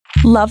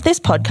Love this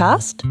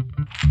podcast?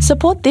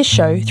 Support this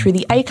show through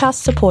the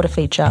Acast supporter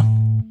feature.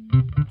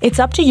 It's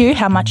up to you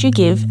how much you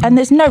give, and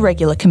there's no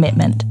regular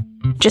commitment.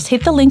 Just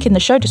hit the link in the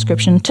show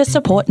description to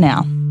support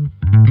now.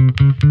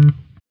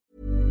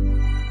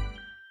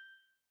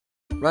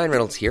 Ryan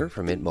Reynolds here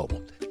from Mint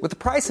Mobile. With the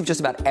price of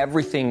just about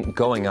everything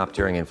going up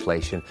during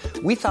inflation,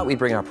 we thought we'd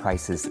bring our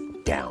prices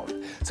down.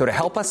 So to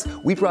help us,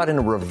 we brought in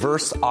a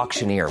reverse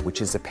auctioneer, which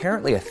is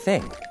apparently a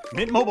thing.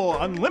 Mint Mobile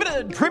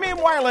Unlimited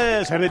Premium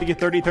Wireless. How to get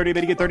 30, 30,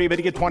 bit to get 30, bit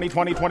to get 20,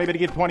 20, 20, bit to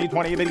get 20,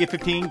 20, bit to get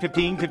 15,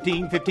 15,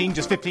 15, 15,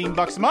 just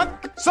 $15 a month?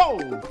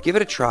 Sold! Give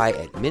it a try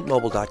at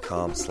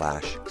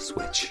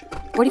mintmobile.com/switch.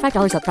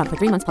 $45 up front for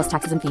 3 months plus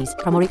taxes and fees.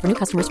 Promo rate for new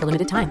customers for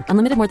limited time.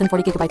 Unlimited more than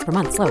 40 gigabytes per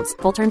month. Slows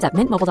full terms at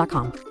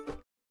mintmobile.com.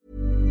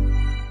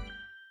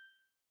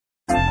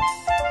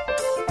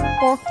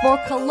 Fork, fork,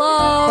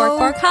 hello. Fork,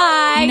 fork,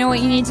 hi. You know what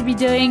you need to be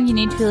doing? You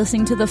need to be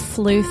listening to the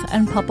Floof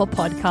and Papa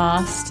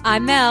podcast.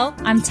 I'm Mel.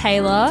 I'm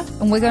Taylor,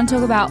 and we're going to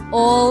talk about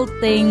all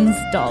things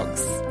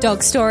dogs.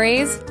 Dog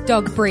stories,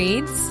 dog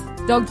breeds,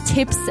 Dog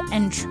tips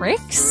and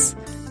tricks.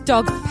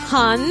 dog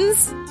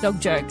puns, Dog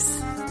jokes.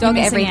 dog You're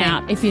missing everything.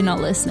 out if you're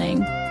not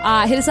listening.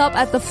 Hit us up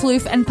at the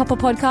Floof and Papa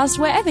podcast,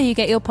 wherever you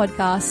get your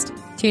podcast.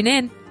 Tune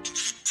in.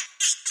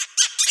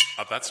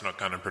 That's Not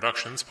Canon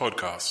Productions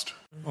podcast.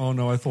 Oh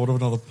no, I thought of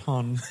another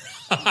pun.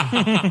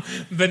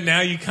 But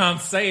now you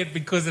can't say it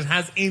because it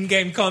has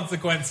in-game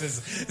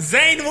consequences.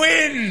 Zane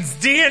wins!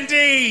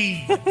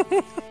 D&D!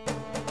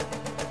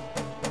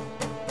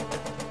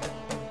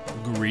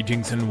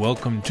 Greetings and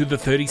welcome to the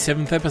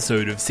 37th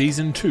episode of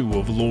Season 2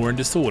 of Law and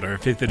Disorder,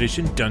 5th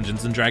edition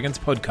Dungeons & Dragons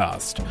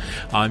podcast.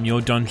 I'm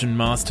your Dungeon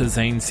Master,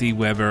 Zane C.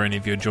 Weber, and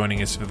if you're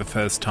joining us for the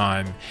first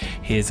time,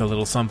 here's a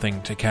little something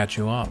to catch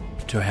you up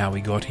to how we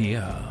got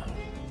here.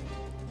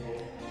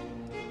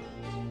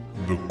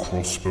 The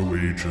crossbow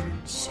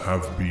agents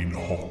have been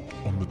hot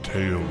on the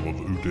tail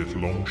of Odette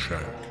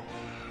Longshank,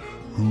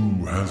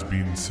 who has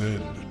been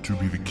said to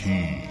be the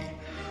key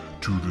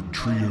to the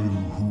trio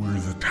who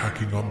is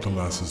attacking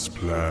Umtalas's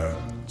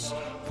plans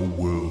for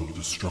world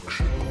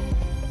destruction.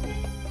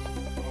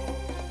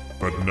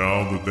 But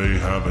now that they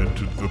have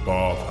entered the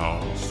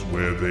bathhouse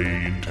where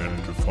they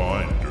intend to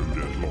find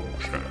Odette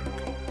Longshank,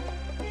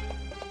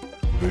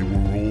 they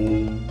were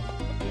all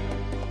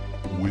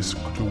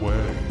whisked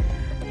away.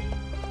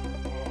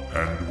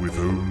 And with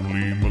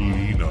only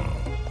Melina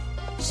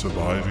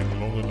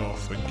surviving long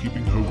enough and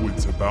keeping her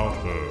wits about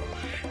her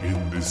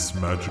in this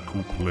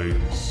magical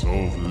place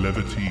of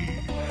levity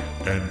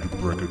and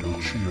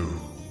braggadocio,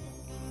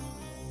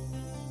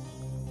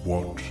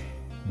 what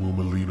will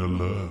Melina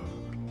learn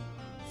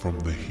from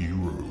the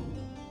hero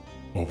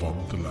of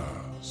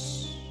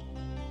Umtalas?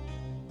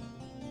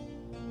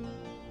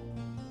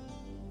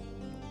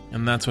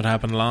 And that's what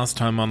happened last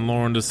time on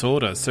Law and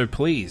Disorder. So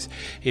please,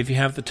 if you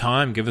have the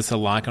time, give us a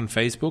like on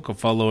Facebook or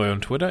follow on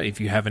Twitter. If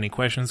you have any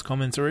questions,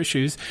 comments, or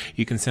issues,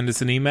 you can send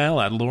us an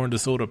email at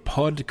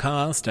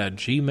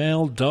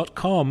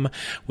lawanddisorderpodcast@gmail.com.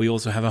 We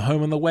also have a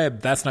home on the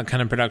web, that's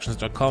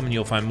notcanonproductions.com, and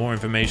you'll find more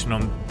information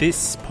on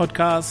this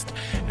podcast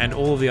and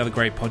all of the other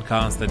great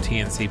podcasts that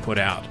TNC put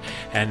out.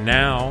 And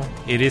now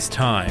it is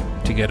time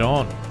to get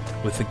on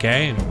with the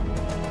game.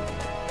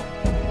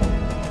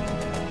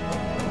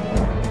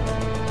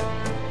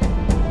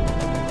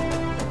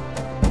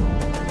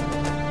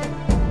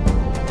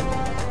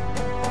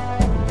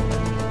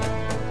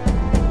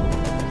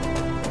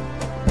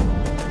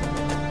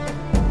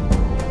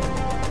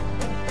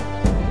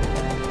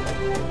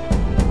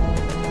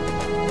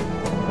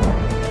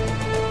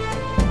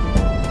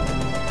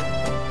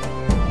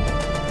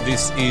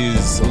 This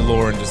is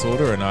Law and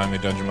Disorder, and I'm your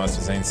Dungeon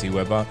Master, Zane C.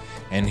 Weber,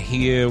 and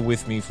here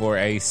with me for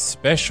a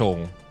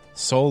special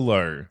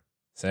solo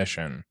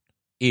session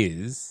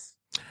is...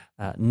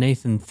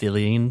 Nathan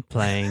Fillion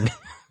playing...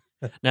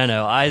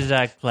 No,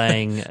 Isaac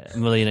playing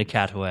Melina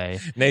Cataway.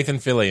 Nathan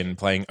Fillion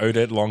playing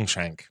Odette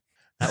Longshank.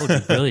 That would be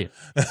brilliant.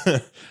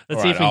 Let's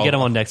see if we can get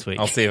him on next week.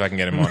 I'll see if I can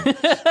get him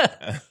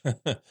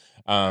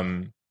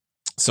on.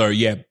 So,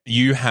 yeah,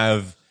 you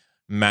have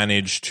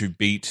managed to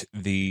beat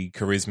the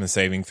charisma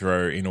saving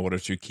throw in order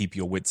to keep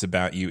your wits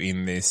about you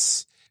in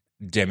this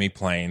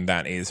demiplane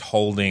that is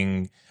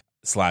holding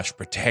 /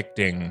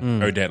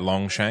 protecting Odette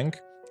Longshank.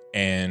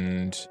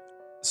 And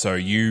so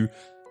you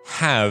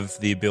have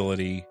the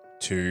ability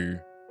to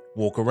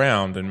walk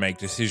around and make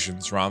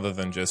decisions rather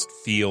than just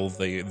feel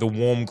the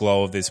warm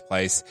glow of this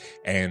place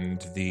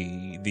and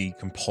the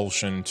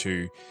compulsion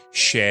to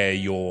share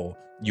your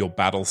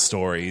battle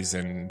stories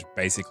and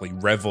basically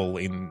revel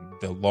in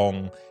the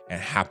long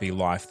and happy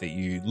life that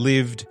you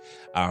lived,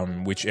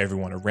 which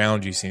everyone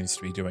around you seems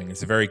to be doing.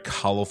 It's a very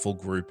colorful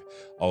group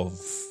of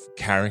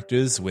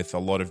characters with a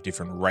lot of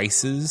different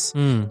races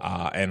and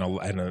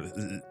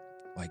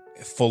like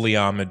fully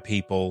armored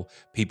people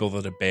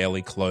that are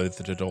barely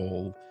clothed at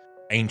all,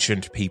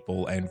 ancient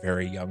people and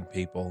very young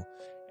people.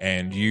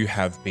 And you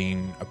have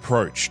been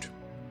approached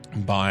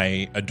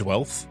by a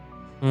Dwelth,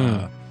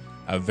 a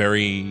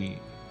very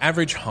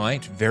average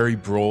height, very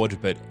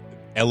broad, but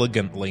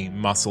elegantly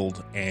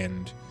muscled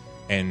and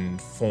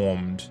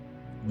formed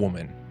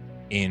woman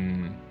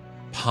in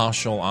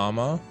partial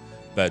armor,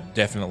 but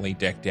definitely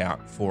decked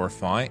out for a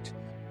fight,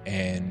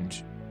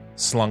 and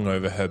slung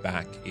over her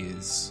back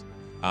is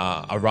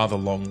a rather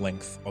long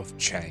length of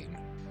chain.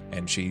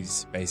 And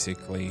she's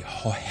basically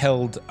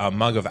held a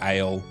mug of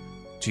ale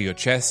to your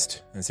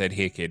chest and said,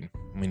 "Here, kid,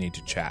 we need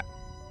to chat."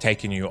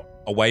 Taken you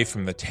away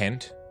from the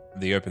tent,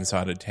 the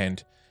open-sided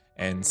tent,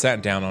 and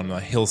sat down on a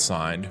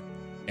hillside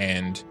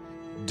and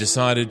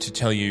decided to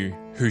tell you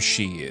who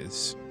she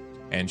is.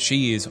 And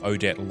she is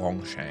Odette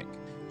Longshank.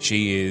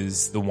 She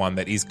is the one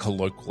that is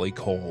colloquially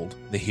called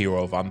the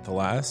hero of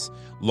Unthalas,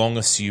 long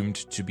assumed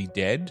to be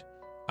dead.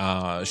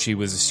 She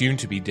was assumed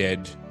to be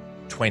dead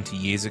 20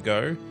 years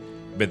ago,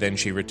 but then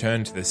she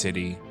returned to the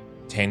city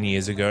 10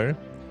 years ago,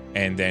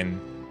 and then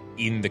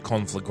in the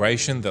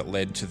conflagration that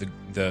led to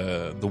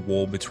the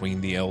war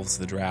between the elves,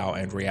 the drow,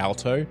 and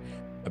Rialto,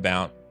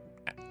 about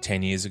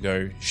 10 years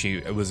ago,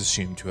 she was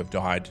assumed to have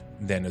died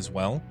then as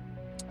well.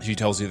 She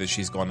tells you that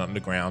she's gone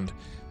underground,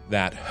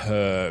 that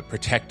her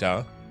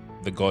protector,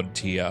 the god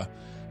Tia,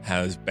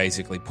 has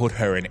basically put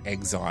her in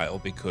exile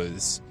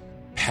because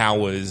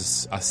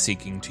powers are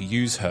seeking to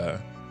use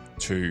her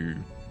to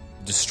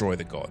destroy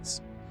the gods.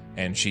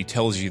 And she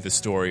tells you the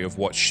story of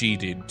what she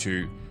did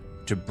to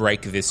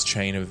break this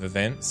chain of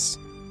events,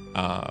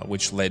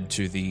 which led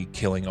to the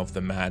killing of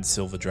the mad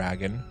silver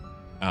dragon,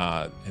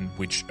 and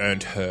which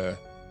earned her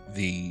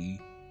the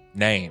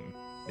name,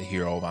 the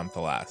hero of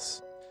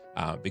Unthalas,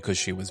 because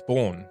she was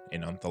born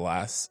in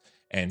Unthalas,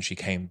 and she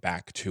came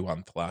back to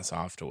Unthalas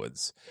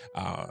afterwards,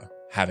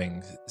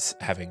 having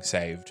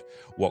saved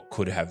what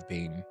could have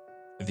been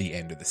the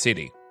end of the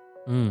city.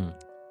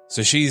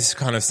 So she's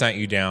kind of sat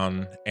you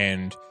down,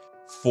 and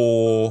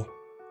for,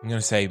 I'm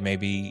going to say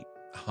maybe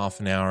half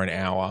an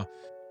hour,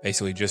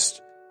 basically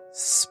just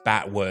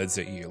spat words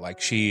at you. Like,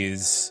 she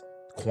is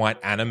quite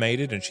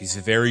animated and she's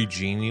very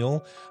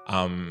genial,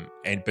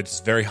 but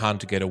it's very hard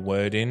to get a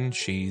word in.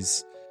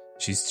 She's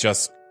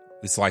just,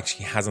 it's like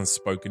she hasn't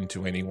spoken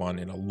to anyone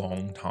in a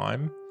long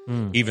time.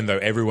 Even though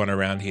everyone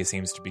around here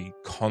seems to be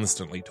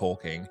constantly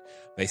talking,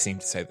 they seem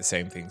to say the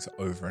same things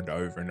over and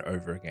over and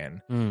over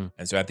again. And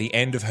so at the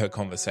end of her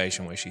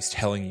conversation, where she's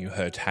telling you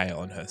her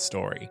tale and her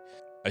story,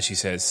 she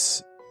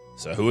says,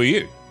 "So who are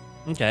you?"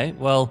 Okay,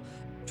 well,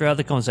 throughout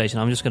the conversation,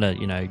 I'm just gonna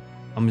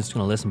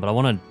listen, but I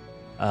want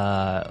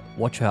to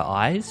watch her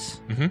eyes,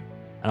 and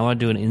I want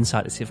to do an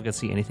insight to see if I can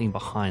see anything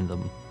behind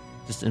them,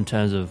 just in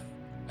terms of.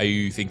 Are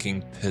you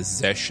thinking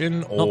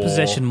possession, or not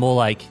possession? More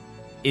like,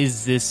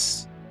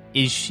 is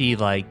she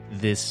like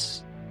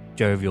this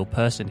jovial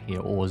person here,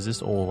 or is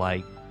this all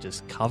like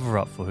just cover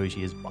up for who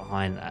she is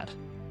behind that?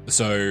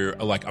 So,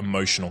 like,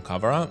 emotional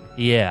cover up?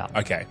 Yeah.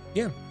 Okay.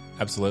 Yeah,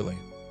 absolutely.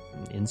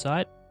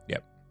 Insight?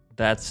 Yep.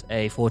 That's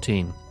a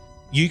 14.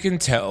 You can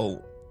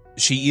tell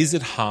she is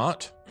at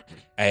heart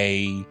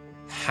a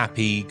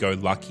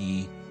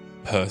happy-go-lucky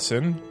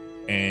person,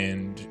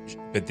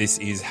 but this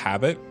is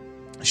habit.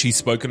 She's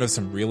spoken of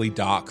some really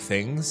dark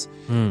things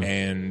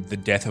and the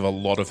death of a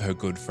lot of her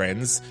good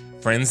friends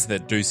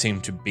that do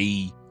seem to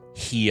be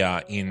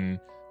here in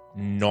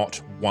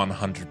not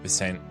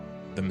 100%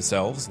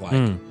 themselves,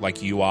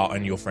 like you are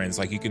and your friends.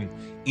 Like, you can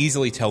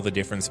easily tell the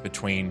difference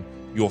between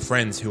your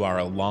friends who are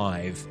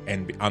alive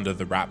and under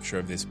the rapture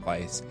of this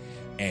place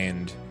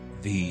and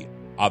the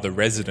other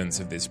residents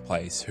of this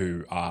place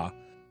who are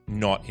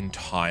not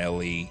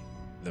entirely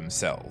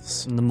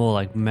themselves. The more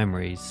like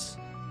memories.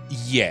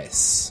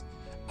 Yes.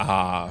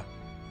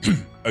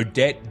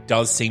 Odette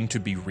does seem to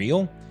be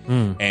real,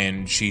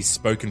 and she's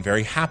spoken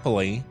very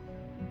happily,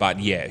 but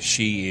yeah,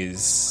 she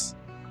is,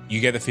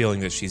 you get the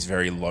feeling that she's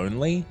very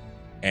lonely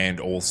and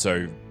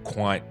also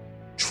quite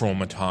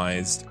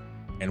traumatized,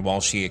 and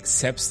while she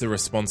accepts the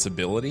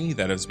responsibility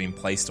that has been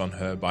placed on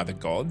her by the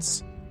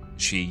gods,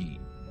 she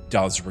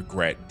does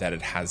regret that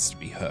it has to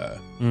be her.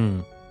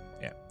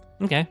 Yeah.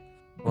 Okay.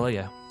 Well,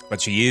 yeah.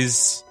 But she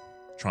is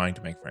trying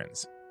to make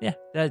friends. Yeah.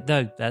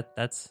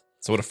 That's...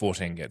 So what a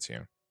 14 gets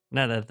you?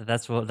 No,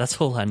 that's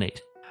all I need.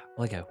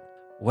 Well, I go,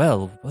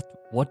 well,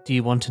 what do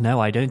you want to know?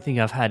 I don't think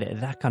I've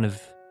had that kind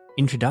of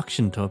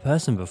introduction to a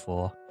person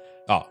before.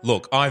 Oh,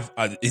 look,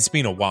 it's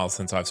been a while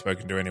since I've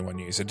spoken to anyone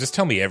new, so just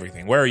tell me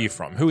everything. Where are you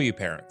from? Who are your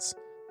parents?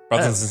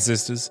 Brothers and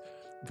sisters?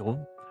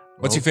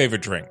 What's your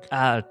favorite drink?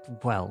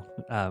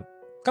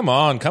 Come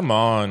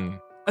on.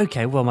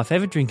 Okay, well, my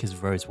favorite drink is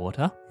rose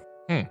water.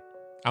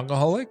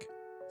 Alcoholic?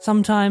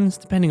 Sometimes,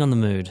 depending on the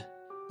mood.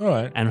 All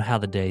right. And how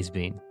the day's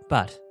been.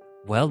 But,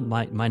 well,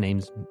 my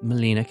name's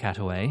Melina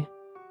Cataway.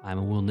 I'm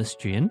a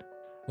Wilnistrian.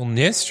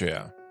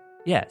 Wilnistria?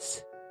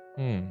 Yes.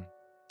 I've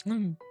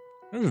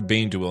never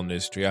been to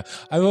Wilnistria.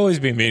 I've always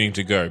been meaning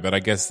to go, but I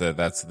guess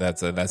that's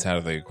out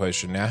of the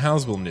equation now.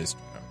 How's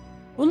Wilnistria?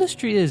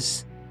 Wilnistria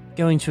is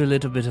going through a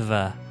little bit of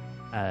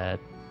a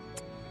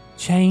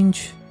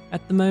change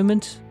at the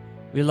moment.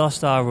 We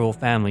lost our royal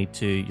family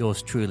to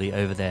yours truly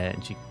over there,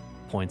 and she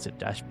points at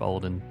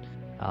Dashbold and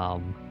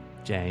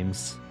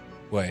James.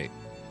 Wait,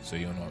 so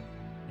you're not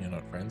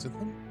friends with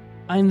them?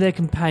 I'm their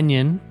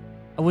companion.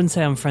 I wouldn't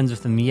say I'm friends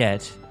with them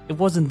yet. It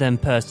wasn't them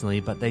personally,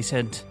 but they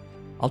said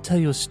I'll tell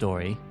you a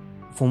story.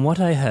 From what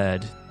I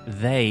heard,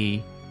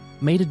 they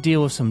made a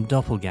deal with some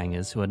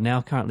doppelgangers who are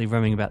now currently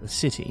roaming about the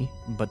city,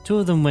 but 2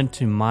 of them went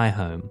to my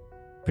home,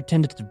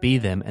 pretended to be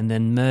them, and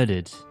then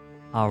murdered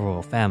our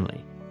royal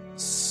family.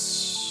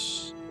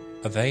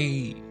 Are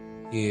they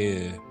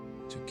here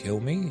to kill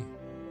me?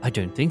 I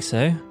don't think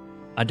so.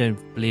 I don't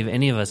believe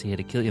any of us are here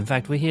to kill you. In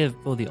fact, we're here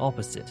for the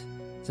opposite.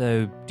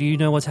 So, do you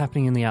know what's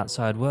happening in the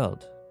outside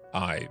world?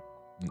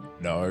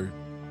 No.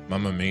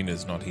 Mama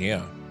Mina's not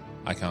here.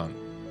 I can't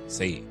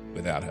see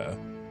without her.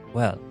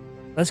 Well,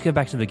 let's go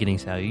back to the beginning,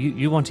 Sal.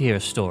 You want to hear a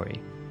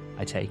story,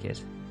 I take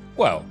it.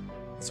 Well,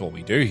 that's what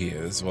we do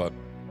here. That's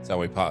how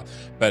we part.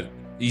 But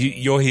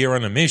you're here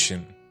on a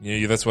mission.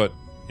 That's what.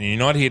 You're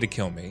not here to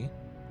kill me.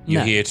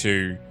 You're here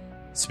to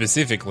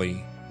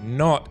specifically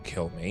not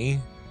kill me.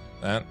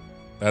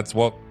 That's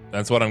what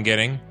I'm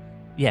getting.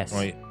 Yes.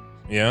 Right.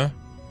 Yeah.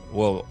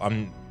 Well,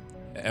 I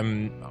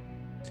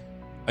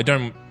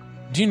don't.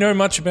 Do you know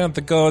much about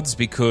the gods?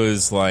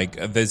 Because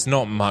there's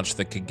not much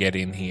that could get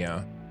in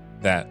here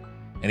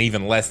and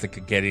even less that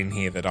could get in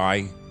here that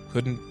I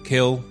couldn't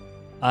kill.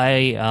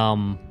 I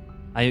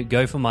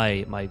go for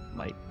my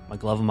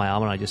glove on my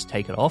arm and I just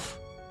take it off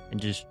and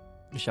just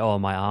show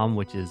on my arm,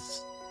 which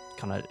is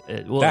kind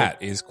of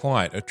that is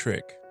quite a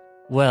trick.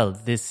 Well,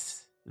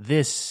 this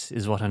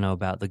is what I know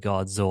about the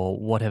gods or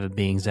whatever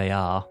beings they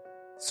are.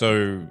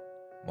 So,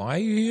 why are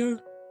you here?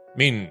 I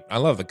mean, I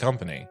love the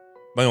company.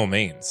 By all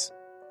means,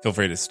 feel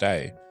free to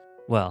stay.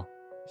 Well,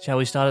 shall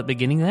we start at the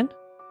beginning then?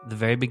 The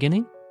very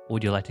beginning? Or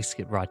would you like to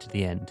skip right to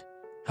the end?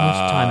 How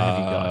much time have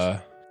you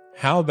got?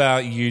 How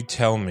about you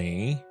tell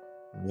me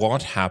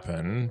what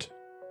happened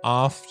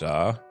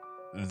after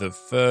the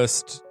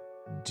first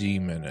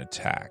demon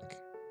attack?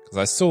 Because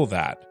I saw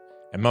that,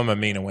 and Mama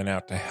Mina went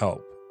out to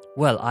help.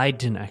 Well, I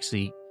didn't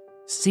actually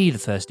see the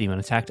first demon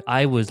attack.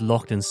 I was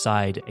locked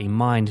inside a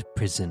mind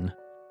prison,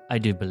 I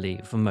do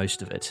believe, for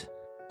most of it.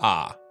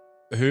 Ah,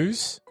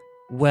 whose?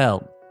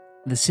 Well,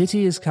 the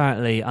city is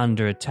currently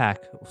under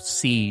attack, or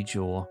siege,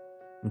 or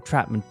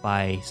entrapment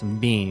by some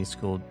beings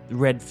called the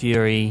Red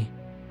Fury,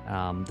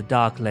 the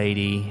Dark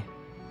Lady,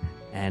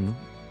 and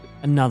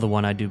another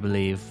one, I do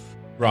believe.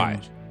 Right.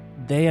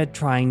 And they are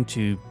trying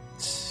to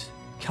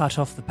cut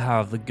off the power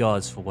of the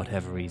gods for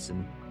whatever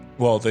reason.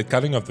 Well, they're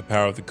cutting off the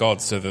power of the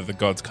gods so that the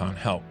gods can't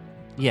help.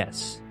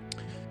 Yes.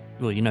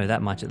 Well, you know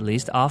that much at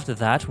least. After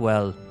that,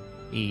 well,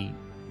 she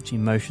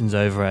motions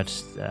over at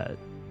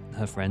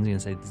her friends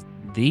and says,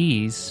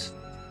 "These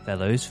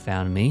fellows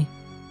found me,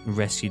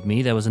 rescued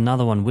me. There was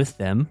another one with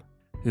them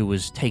who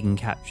was taken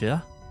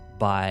capture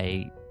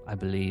by, I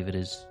believe it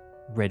is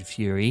Red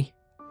Fury,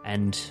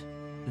 and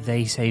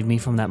they saved me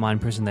from that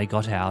mind prison. They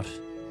got out.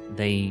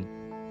 They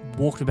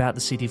walked about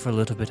the city for a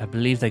little bit. I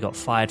believe they got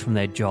fired from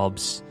their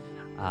jobs,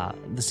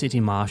 the city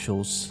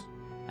marshals.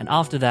 And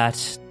after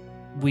that,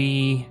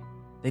 they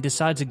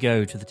decided to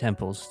go to the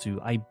temples to,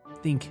 I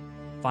think,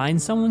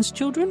 find someone's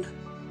children.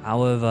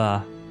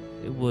 However,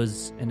 it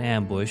was an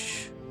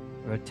ambush.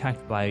 We were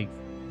attacked by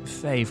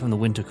Fae from the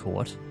Winter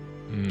Court,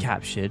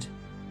 captured.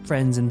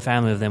 Friends and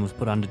family of them was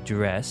put under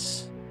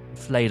duress,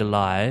 flayed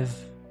alive,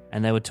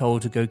 and they were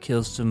told to go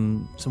kill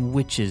some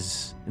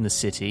witches in the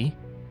city.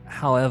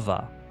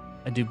 However,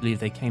 I do believe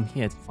they came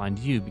here to find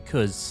you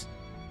because,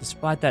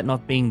 despite that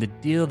not being the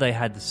deal they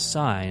had to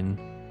sign,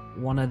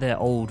 one of their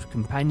old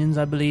companions,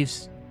 I believe,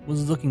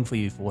 was looking for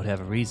you for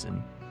whatever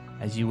reason,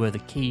 as you were the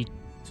key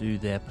to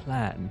their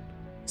plan.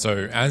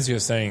 So, as you're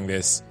saying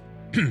this,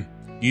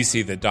 you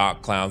see the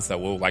dark clouds that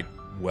were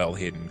well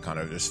hidden kind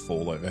of just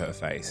fall over her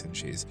face, and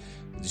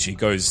she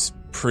goes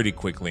pretty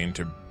quickly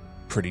into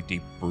pretty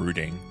deep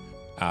brooding,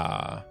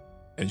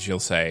 and she'll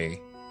say,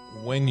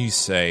 "When you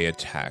say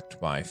attacked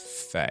by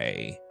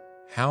Fae,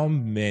 how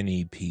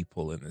many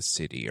people in the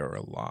city are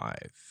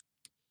alive?"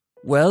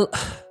 Well,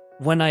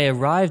 when I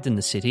arrived in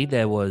the city,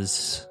 there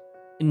was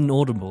an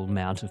inaudible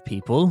amount of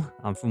people.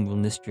 I'm from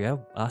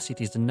Wilnistria. Our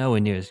cities are nowhere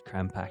near as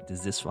cram-packed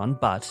as this one,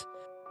 but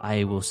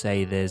I will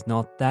say there's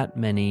not that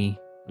many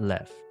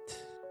left.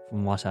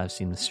 From what I've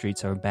seen, the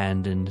streets are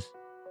abandoned.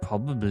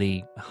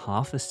 Probably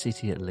half the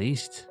city at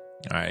least.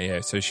 All right, yeah.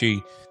 So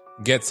she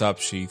gets up,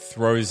 she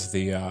throws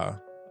the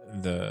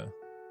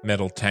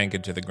metal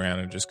tankard to the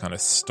ground and just kind of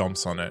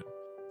stomps on it,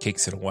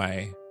 kicks it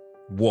away,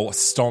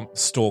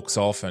 stalks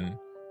off and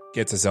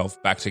gets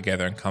herself back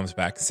together and comes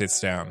back, sits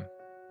down,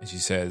 and she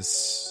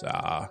says,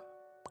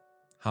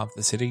 half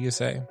the city, you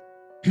say?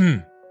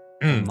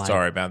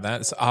 Sorry about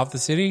that. It's half the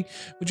city.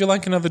 Would you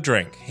like another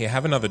drink? Here,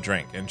 have another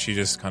drink. And she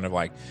just kind of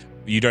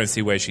you don't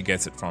see where she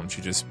gets it from.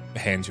 She just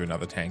hands you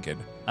another tankard.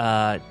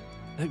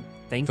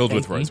 Filled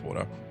with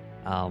rosewater.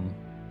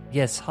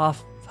 Yes,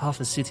 half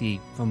the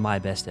city from my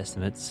best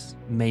estimates,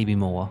 maybe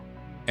more.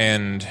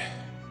 And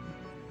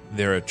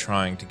they're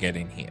trying to get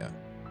in here.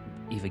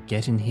 Either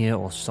get in here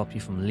or stop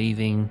you from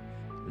leaving.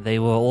 They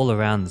were all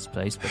around this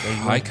place, but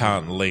I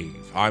can't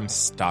leave. I'm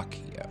stuck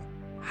here.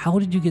 How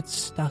did you get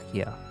stuck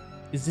here?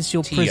 Is this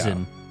your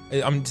prison?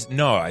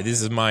 No,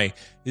 this is my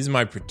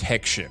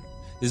protection.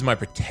 This is my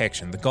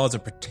protection. The gods are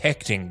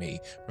protecting me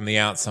from the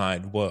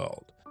outside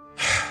world.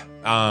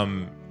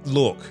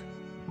 Look,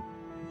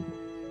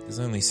 there's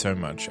only so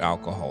much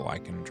alcohol I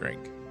can drink.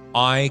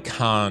 I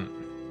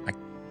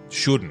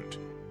shouldn't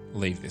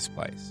leave this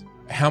place.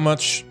 How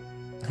much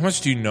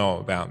do you know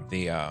about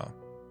the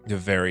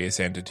various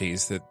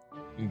entities that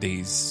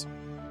these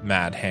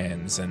mad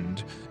hands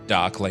and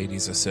dark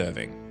ladies are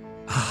serving?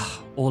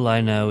 All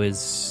I know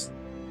is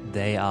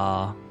they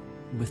are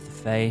with the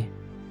Fae.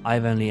 I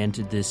only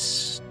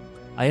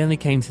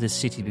came to this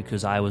city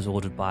because I was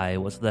ordered by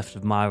what's left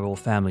of my royal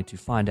family to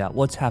find out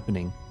what's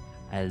happening,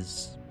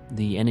 as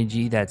the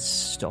energy that's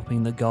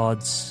stopping the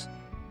gods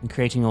and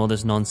creating all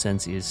this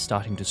nonsense is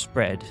starting to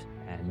spread,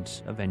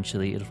 and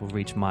eventually it will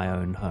reach my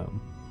own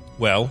home.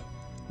 Well,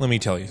 let me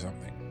tell you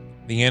something.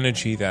 The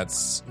energy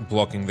that's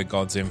blocking the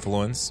gods'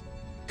 influence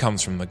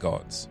comes from the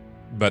gods,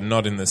 but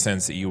not in the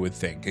sense that you would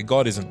think. A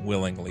god isn't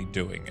willingly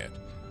doing it.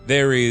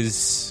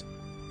 There's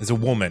a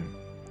woman,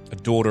 a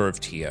daughter of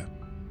Tyr.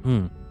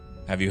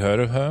 Have you heard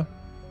of her?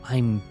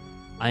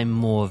 I'm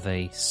more of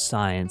a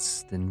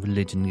science than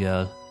religion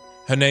girl.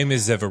 Her name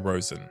is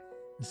Zevarosen.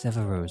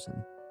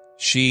 Zevarosen.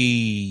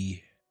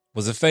 She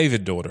was a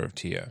favored daughter of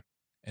Tyr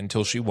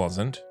until she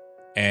wasn't,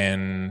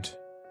 and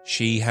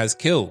she has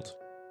killed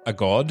a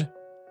god,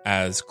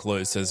 as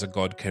close as a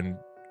god can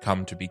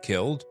come to be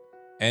killed,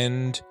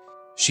 and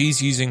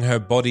she's using her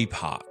body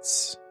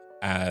parts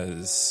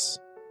as,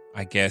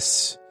 I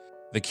guess,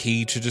 the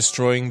key to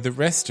destroying the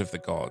rest of the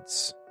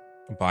gods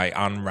by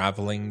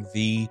unraveling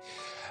the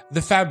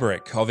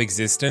fabric of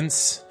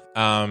existence.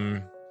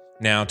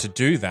 Now, to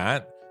do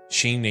that,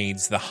 she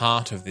needs the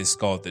heart of this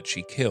god that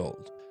she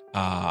killed.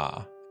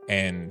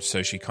 And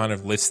so she kind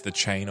of lifts the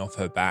chain off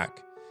her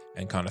back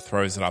and kind of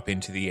throws it up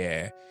into the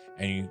air.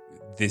 And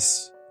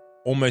this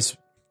almost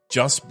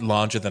just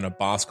larger than a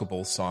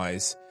basketball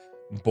size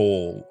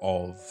ball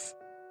of,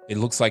 it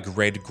looks like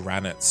red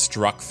granite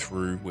struck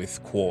through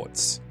with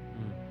quartz.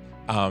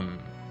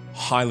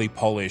 Highly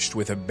polished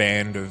with a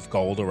band of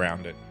gold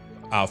around it,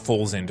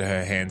 falls into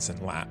her hands and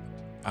lap.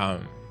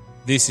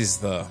 This is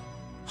the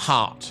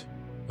heart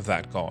of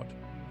that god.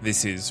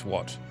 This is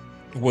what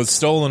was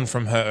stolen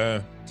from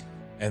her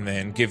and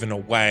then given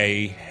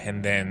away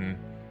and then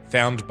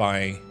found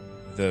by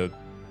the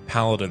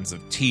paladins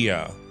of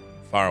Tyr,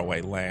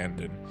 faraway land,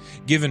 and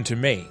given to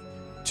me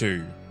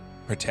to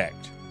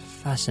protect.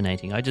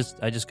 Fascinating. I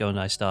just go and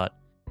I start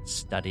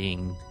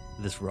studying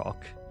this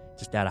rock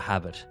just out of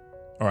habit.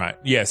 All right.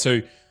 Yeah,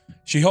 so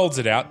she holds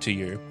it out to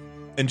you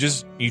and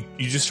just you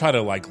just try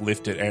to like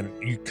lift it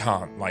and you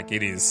can't. Like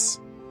it is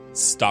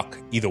stuck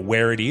either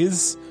where it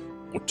is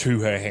or to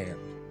her hand.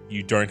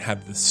 You don't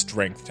have the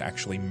strength to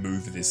actually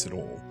move this at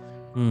all.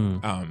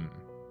 And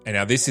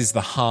now this is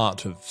the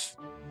heart of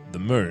the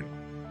moon,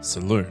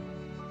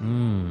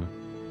 Saloon.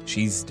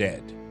 She's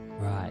dead.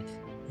 Right.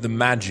 The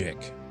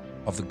magic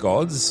of the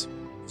gods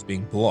is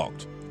being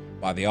blocked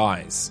by the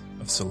eyes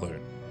of Saloon.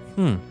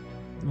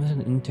 What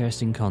an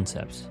interesting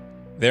concept.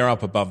 They're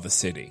up above the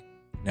city.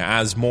 Now,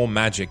 as more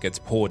magic gets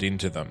poured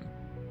into them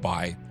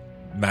by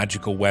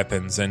magical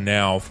weapons, and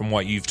now, from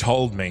what you've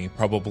told me,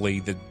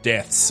 probably the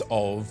deaths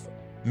of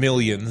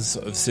millions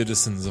of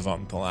citizens of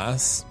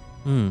Unthalas,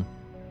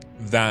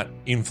 that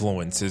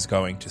influence is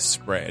going to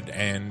spread,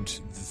 and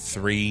the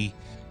three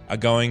are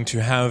going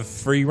to have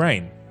free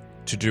reign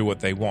to do what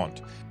they want.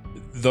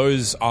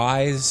 Those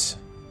eyes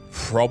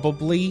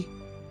probably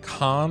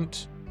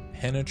can't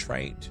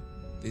penetrate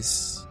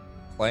this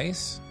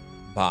place,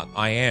 but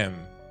I am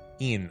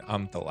in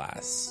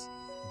Unthalas,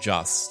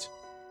 just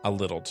a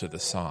little to the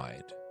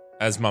side,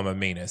 as Mama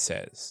Mina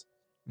says.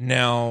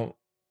 Now,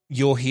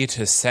 you're here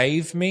to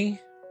save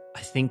me? I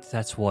think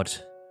that's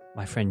what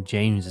my friend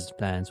James's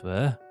plans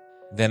were.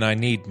 Then I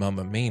need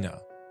Mama Mina.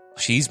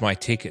 She's my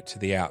ticket to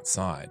the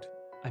outside.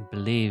 I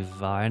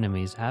believe our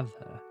enemies have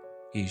her.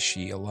 Is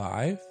she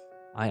alive?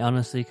 I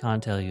honestly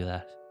can't tell you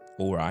that.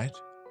 All right.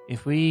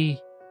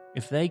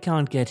 If they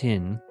can't get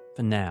in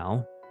for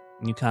now,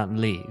 and you can't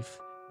leave,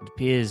 it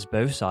appears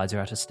both sides are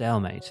at a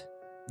stalemate.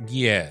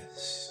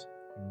 Yes,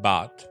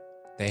 but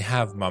they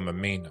have Mama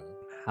Mina.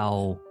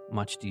 How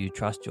much do you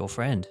trust your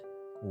friend?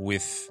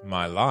 With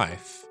my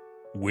life.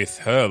 With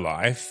her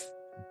life.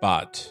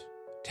 But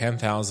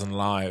 10,000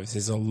 lives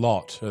is a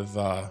lot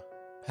of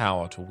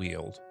power to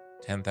wield.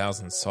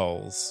 10,000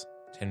 souls.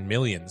 10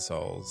 million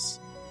souls.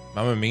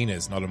 Mama Mina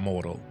is not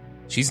immortal.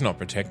 She's not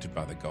protected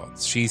by the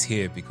gods. She's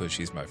here because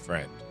she's my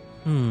friend.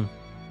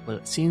 Well,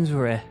 it seems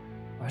we're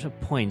at a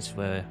point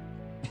where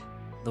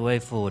the way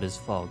forward is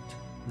fogged.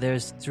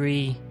 There's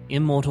 3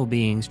 immortal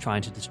beings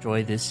trying to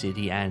destroy this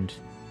city and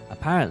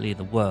apparently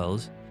the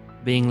world,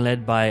 being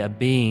led by a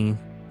being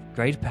of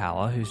great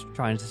power who's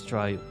trying to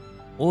destroy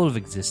all of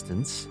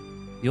existence.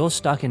 You're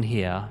stuck in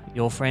here.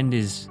 Your friend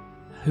is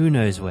who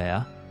knows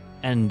where.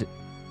 And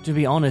to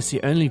be honest,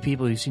 the only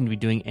people who seem to be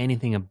doing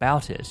anything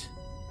about it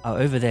are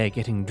over there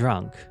getting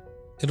drunk.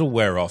 It'll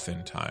wear off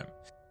in time.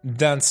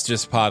 That's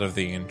just part of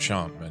the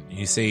enchantment.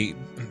 You see,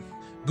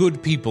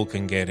 good people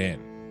can get in,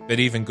 but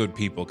even good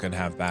people can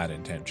have bad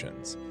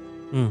intentions.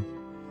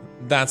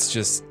 That's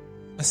just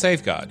a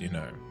safeguard,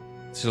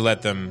 to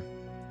let them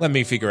let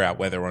me figure out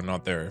whether or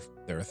not they're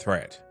a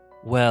threat.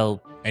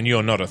 Well, And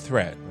you're not a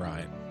threat,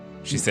 right?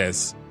 She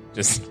says,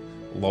 just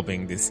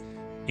lobbing this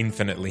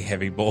infinitely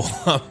heavy ball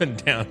up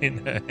and down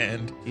in her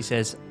hand. she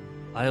says,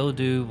 I'll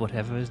do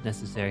whatever is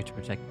necessary to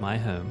protect my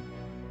home,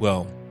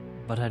 Well,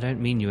 but I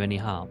don't mean you any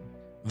harm.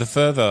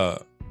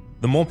 the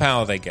more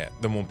power they get,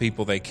 the more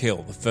people they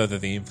kill, the further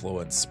the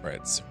influence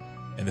spreads.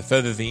 And the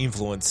further the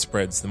influence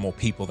spreads, the more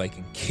people they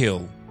can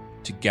kill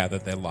to gather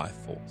their life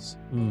force.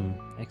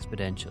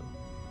 Exponential.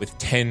 With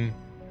 10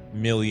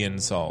 million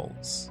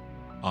souls,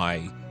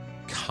 I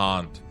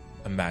can't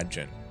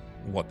imagine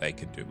what they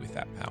could do with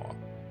that power.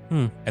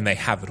 And they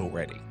have it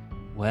already.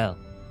 Well,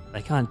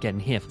 they can't get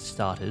in here for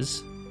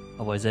starters,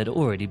 otherwise they'd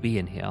already be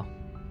in here.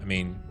 I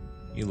mean,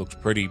 you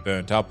looked pretty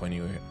burnt up when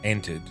you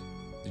entered.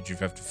 Did you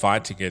have to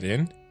fight to get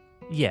in?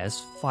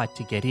 Yes, fight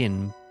to get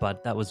in,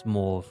 but that was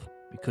more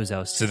because I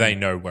was... So they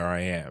know where I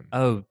am.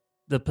 Oh,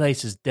 the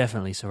place is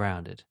definitely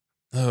surrounded.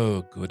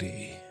 Oh,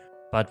 goody.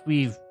 But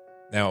we've...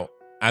 Now,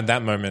 at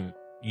that moment,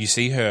 you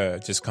see her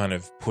just kind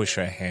of push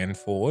her hand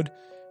forward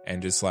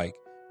and just like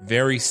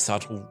very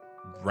subtle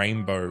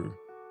rainbow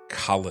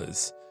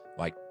colors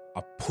like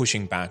are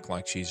pushing back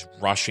like she's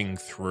rushing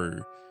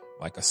through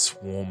like a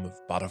swarm of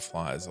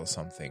butterflies or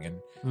something.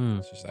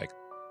 And she's like,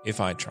 if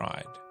I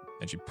tried,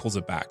 and she pulls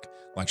it back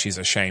like she's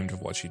ashamed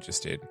of what she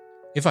just did.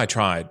 If I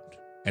tried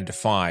and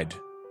defied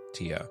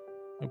Tia,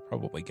 I'll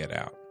probably get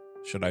out.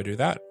 Should I do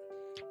that?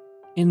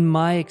 In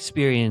my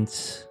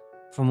experience,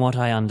 from what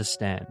I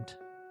understand,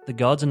 the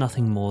gods are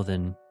nothing more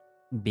than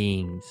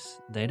beings.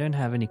 They don't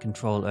have any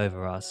control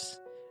over us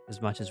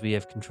as much as we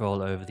have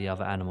control over the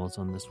other animals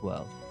on this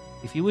world.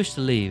 If you wish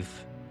to leave,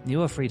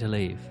 you are free to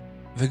leave.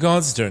 The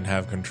gods don't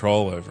have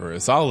control over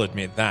us, I'll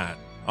admit that.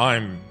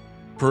 I'm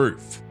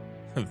proof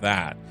of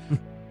that.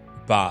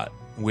 But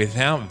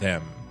without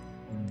them,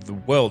 the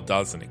world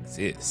doesn't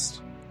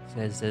exist.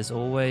 Says there's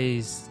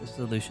always a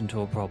solution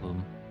to a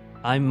problem.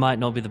 I might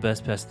not be the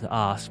best person to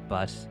ask,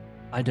 but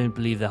I don't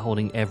believe they're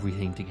holding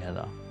everything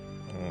together.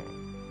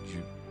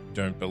 You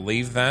don't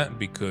believe that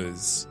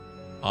because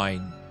I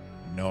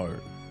know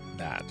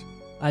that.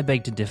 I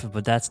beg to differ,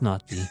 but that's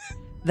not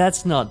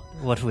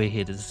what we're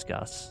here to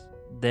discuss.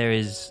 There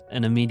is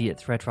an immediate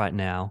threat right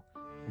now.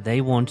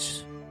 They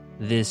want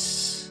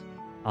this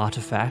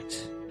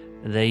artifact.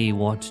 They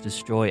want to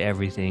destroy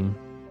everything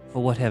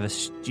for whatever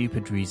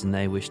stupid reason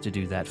they wish to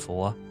do that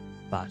for.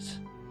 But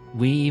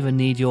we either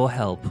need your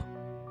help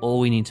or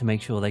we need to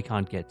make sure they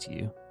can't get to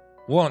you.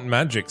 What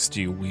magics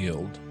do you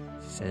wield?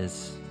 She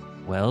says,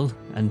 well,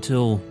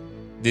 until...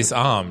 This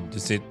arm,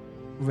 does it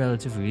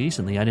relatively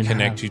recently, I didn't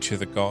connect you to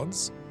the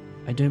gods?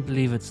 I don't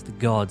believe it's the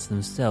gods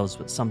themselves,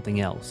 but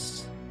something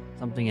else.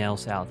 Something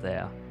else out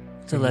there.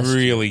 Could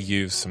really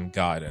use some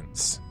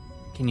guidance.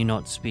 Can you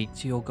not speak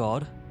to your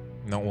god?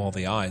 Not while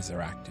the eyes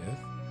are active.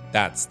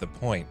 That's the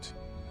point.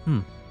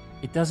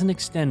 It doesn't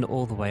extend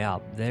all the way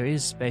up. There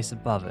is space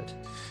above it.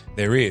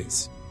 There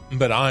is,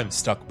 but I'm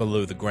stuck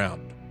below the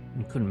ground.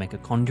 You couldn't make a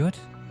conduit?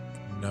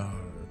 No,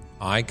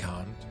 I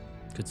can't.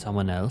 Could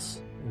someone else?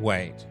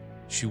 Wait.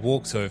 She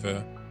walks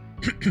over.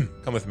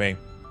 Come with me.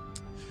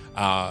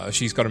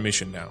 She's got a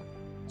mission now.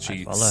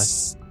 She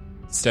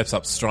steps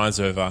up, strides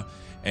over,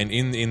 and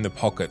in the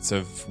pockets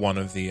of one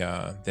of the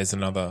there's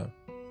another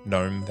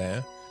gnome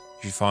there.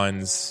 She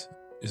finds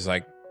is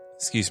like,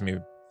 excuse me,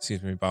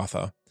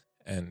 Bartha,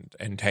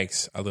 and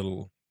takes a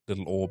little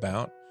orb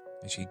out,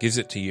 and she gives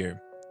it to you.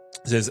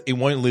 Says it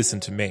won't listen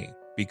to me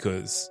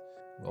because,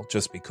 well,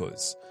 just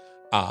because.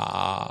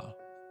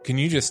 Can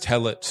you just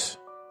tell it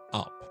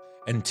up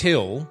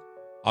until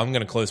I'm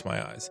going to close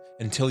my eyes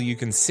until you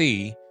can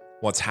see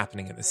what's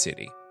happening in the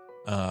city.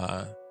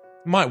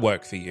 Might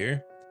work for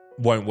you,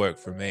 won't work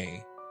for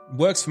me.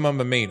 Works for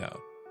Mama Mina.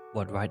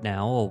 What, right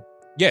now? Or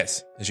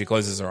yes, as she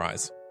closes her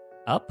eyes.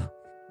 Up?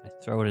 I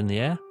throw it in the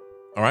air.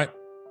 All right.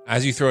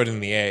 As you throw it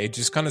in the air, it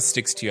just kind of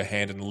sticks to your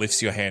hand and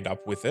lifts your hand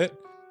up with it.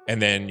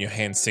 And then your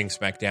hand sinks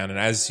back down. And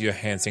as your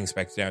hand sinks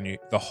back down,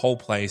 the whole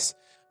place,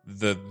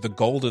 the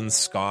golden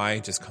sky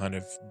just kind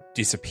of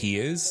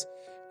disappears.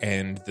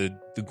 And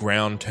the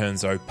ground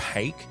turns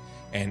opaque.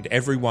 And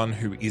everyone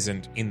who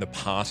isn't in the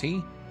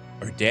party,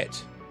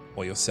 Odette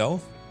or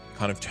yourself,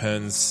 kind of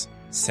turns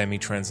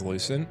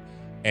semi-translucent.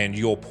 And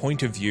your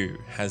point of view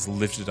has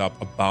lifted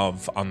up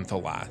above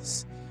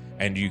Unthalas.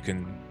 And you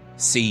can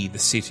see the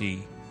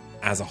city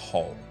as a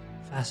whole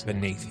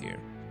beneath you.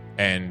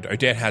 And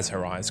Odette has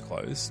her eyes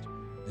closed.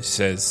 She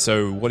says,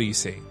 so what do you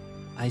see?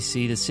 I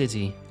see the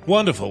city.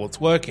 Wonderful, it's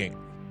working.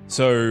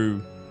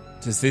 So,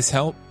 does this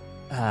help?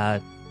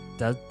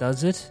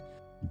 Does it?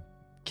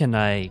 Can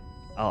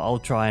I'll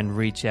try and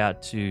reach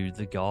out to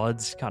the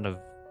gods, kind of.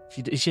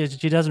 She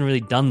hasn't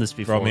really done this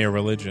before. Roll me a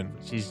religion.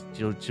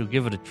 She'll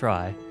give it a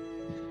try.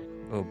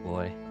 Oh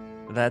boy.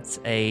 That's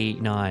a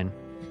 9.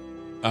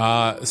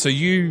 So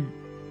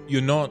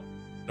you're not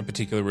a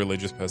particular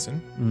religious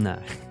person. No.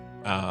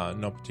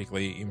 Not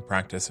particularly in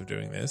practice of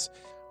doing this,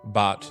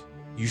 but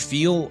you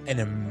feel an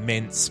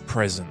immense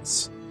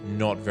presence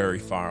not very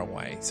far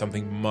away,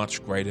 something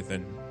much greater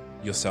than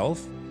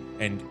yourself,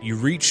 and you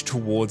reach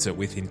towards it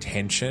with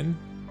intention,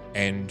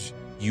 and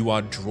you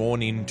are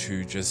drawn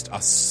into just a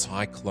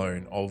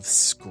cyclone of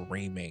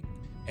screaming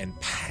and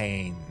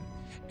pain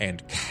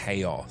and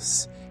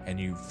chaos, and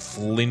you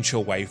flinch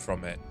away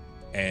from it.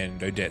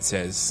 And Odette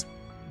says,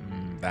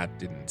 that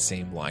didn't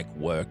seem like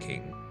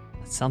working.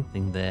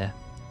 Something there.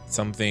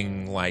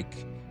 Something like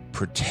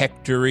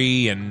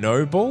protectory and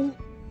noble?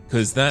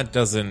 Because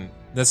that's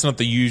not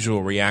the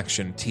usual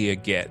reaction Tyr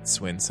gets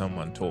when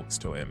someone talks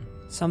to him.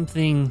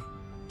 Something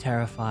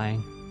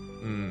terrifying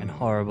and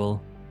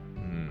horrible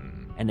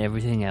and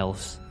everything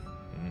else.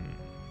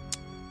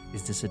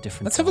 Is this a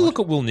different Let's have a look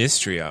at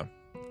Wilnistria.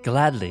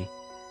 Gladly.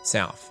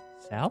 South.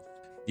 South?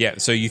 Yeah,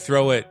 so you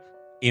throw it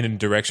in a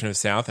direction of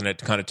south and it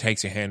kind of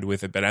takes your hand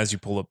with it, but as you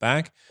pull it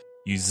back,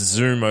 you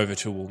zoom over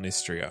to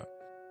Wilnistria.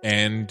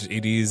 And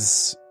it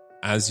is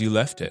as you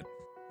left it.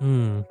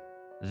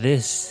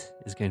 This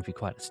is going to be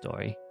quite a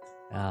story.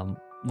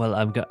 Well,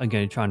 I'm going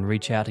to try and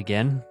reach out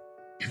again.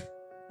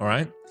 All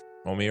right.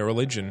 Roll me a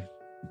religion.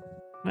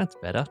 That's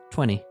better.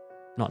 20.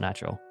 Not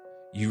natural.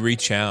 You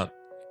reach out,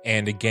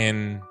 and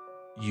again,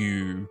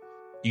 you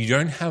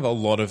don't have a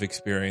lot of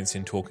experience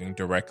in talking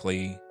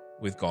directly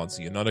with gods.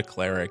 You're not a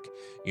cleric.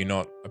 You're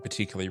not a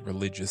particularly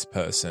religious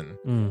person.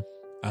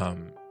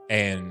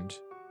 And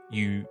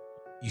you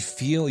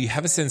feel, you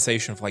have a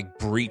sensation of like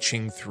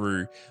breaching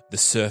through the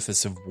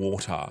surface of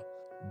water,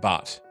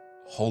 but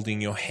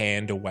holding your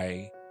hand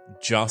away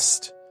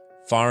just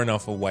far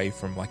enough away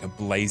from like a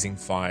blazing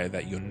fire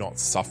that you're not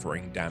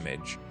suffering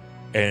damage.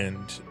 And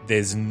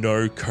there's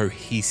no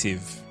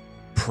cohesive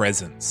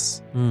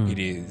presence. It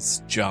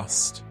is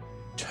just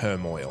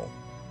turmoil.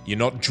 You're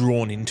not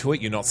drawn into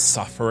it, you're not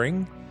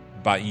suffering,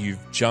 but you've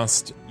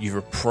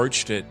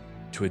approached it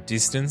to a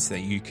distance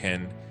that you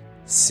can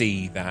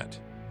see that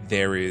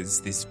there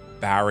is this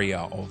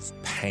barrier of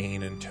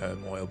pain and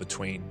turmoil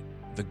between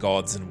the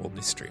gods and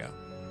Wilnistria.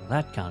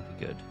 That can't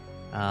be good.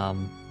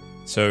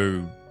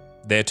 So,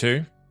 there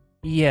too?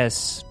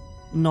 Yes,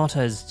 not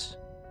as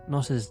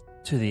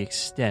to the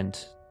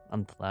extent,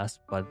 nonetheless,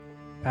 but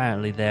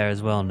apparently there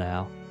as well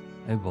now.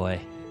 Oh boy.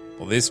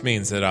 Well, this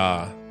means that,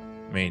 I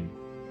don't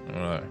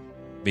know,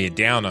 be a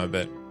downer,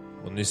 but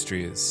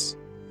Wilnistria is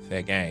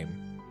fair game.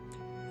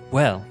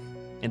 Well,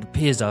 it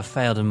appears I've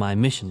failed in my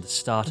mission to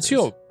start. What's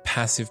your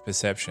passive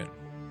perception?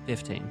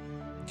 15.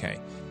 Okay.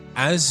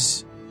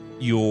 As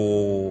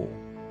you're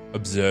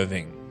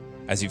observing,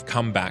 as you've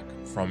come back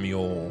from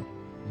your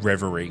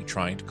reverie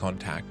trying to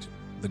contact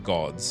the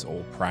gods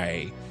or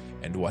pray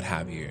and what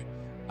have you,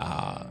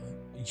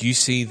 you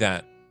see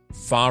that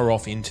far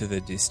off into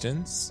the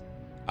distance,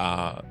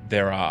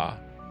 there are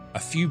a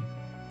few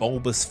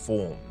bulbous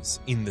forms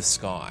in the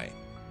sky.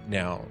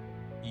 Now,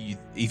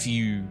 if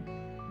you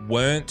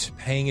weren't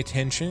paying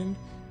attention,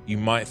 you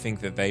might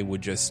think that they were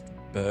just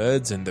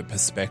birds and the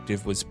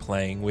perspective was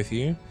playing with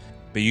you,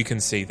 but you can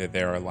see that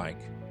there are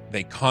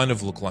they kind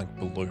of look like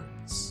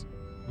balloons,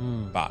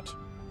 but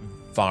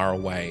far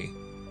away,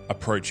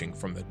 approaching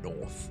from the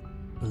north.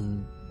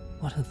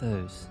 What are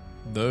those?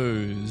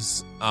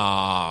 Those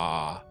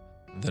are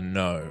the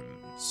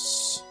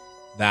gnomes.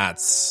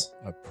 That's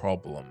a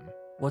problem.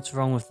 What's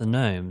wrong with the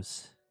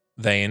gnomes?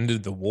 They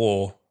ended the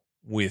war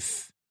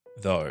with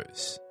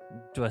those.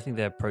 Do I think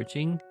they're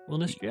approaching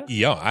Wilnistria?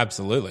 Yeah,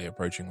 absolutely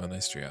approaching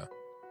Wilnistria.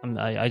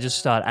 I just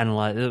start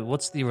analyzing.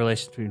 What's the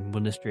relation between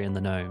Wilnistria and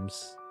the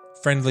gnomes?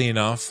 Friendly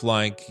enough,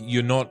 like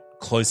you're not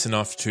close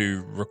enough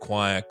to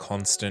require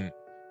constant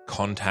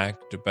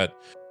contact, but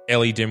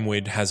Ellie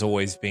Dimwid has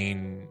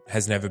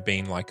never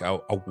been like a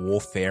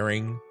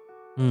warfaring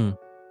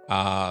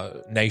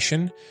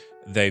nation.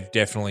 They've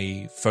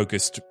definitely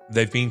focused.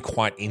 They've been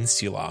quite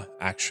insular,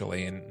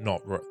 actually,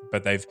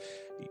 but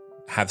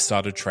have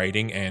started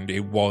trading, and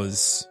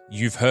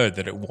you've heard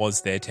that it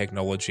was their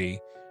technology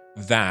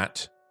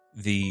that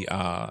the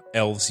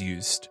elves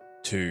used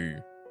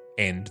to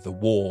end the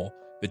war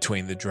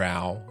between the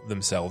Drow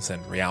themselves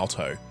and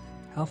Rialto.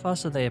 How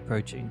fast are they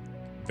approaching?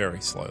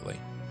 Very slowly.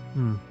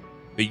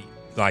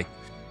 But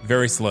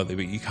very slowly,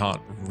 but you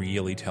can't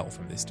really tell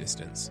from this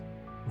distance.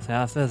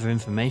 Without further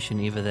information,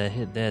 either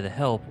they're there to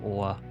help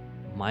or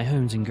my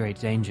home's in great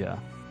danger.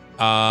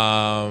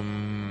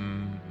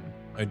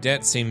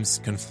 Odette seems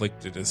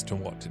conflicted as to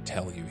what to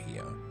tell you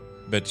here,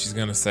 but she's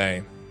going to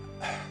say,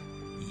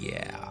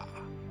 yeah.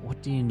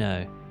 What do you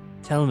know?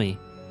 Tell me.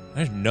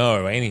 I don't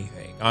know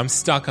anything. I'm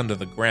stuck under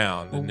the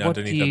ground and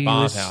underneath the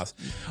bathhouse.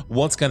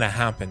 What's going to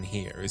happen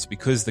here is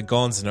because the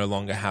gods no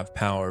longer have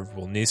power over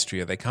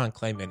Wilnistria, they can't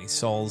claim any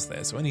souls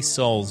there. So any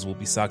souls will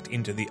be sucked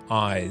into the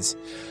eyes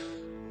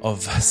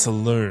of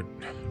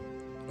Saloon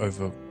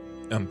over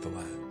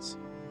Untherlands.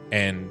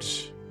 And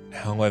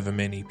however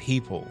many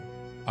people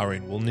are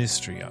in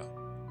Wilnistria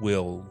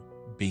will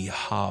be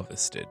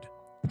harvested.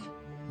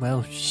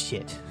 Well,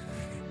 shit.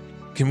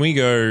 Can we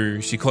go?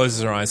 She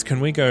closes her eyes.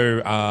 Can we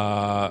go?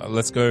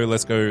 Let's go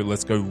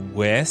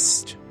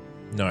west.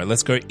 No,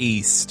 let's go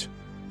east.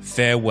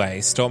 Fair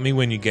way. Stop me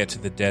when you get to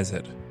the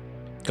desert.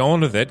 Go on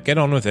with it. Get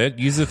on with it.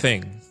 Use the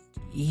thing.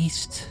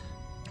 East.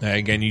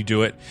 Again, you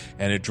do it,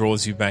 and it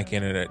draws you back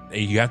in. And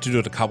you have to do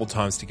it a couple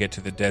times to get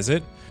to the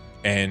desert,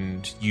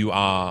 and you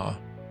are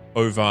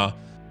over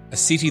a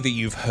city that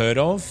you've heard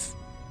of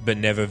but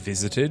never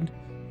visited.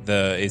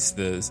 It's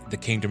the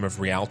Kingdom of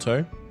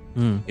Rialto.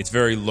 It's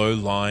very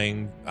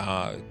low-lying.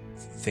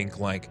 Think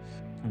like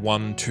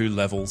 1-2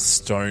 level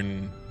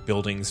stone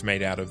buildings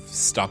made out of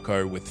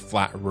stucco with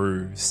flat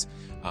roofs,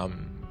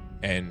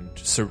 and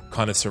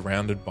kind of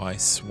surrounded by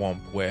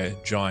swamp where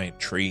giant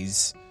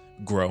trees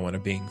grow and are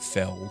being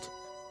felled.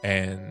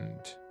 And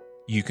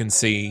you can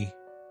see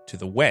to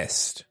the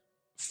west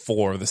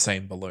 4 of the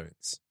same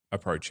balloons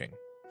approaching.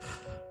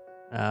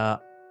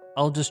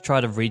 I'll just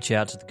try to reach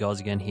out to the gods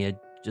again here,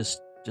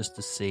 just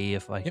to see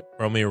if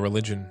roll me a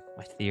religion.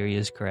 My theory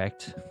is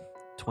correct.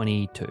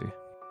 22.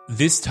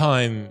 This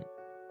time,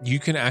 you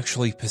can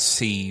actually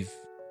perceive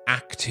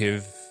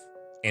active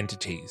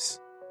entities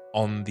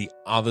on the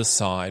other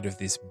side of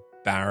this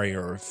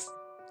barrier of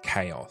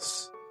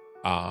chaos.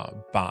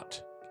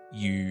 But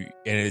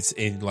it's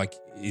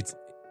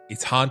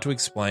hard to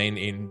explain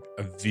in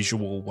a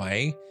visual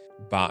way,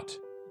 but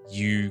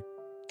you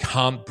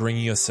can't bring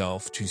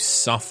yourself to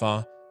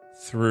suffer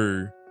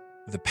through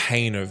the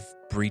pain of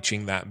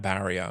breaching that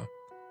barrier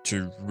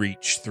to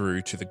reach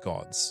through to the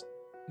gods.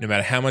 No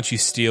matter how much you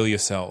steel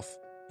yourself,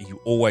 you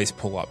always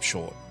pull up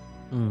short.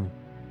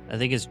 I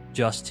think it's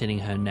just hitting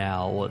her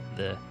now what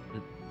the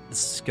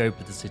scope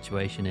of the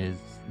situation is,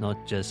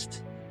 not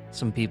just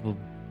some people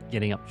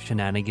getting up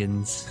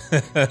shenanigans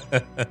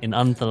in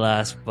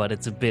Unthalas, but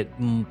it's a bit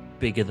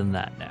bigger than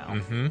that now.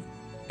 Mm-hmm.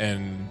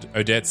 And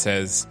Odette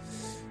says,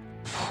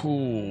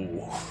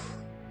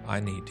 I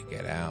need to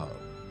get out.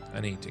 I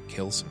need to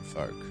kill some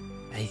folk.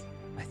 I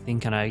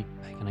think I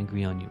can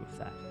agree on you with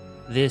that.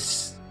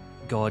 This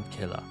god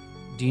killer,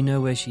 do you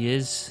know where she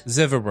is?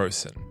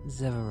 Zevarosin.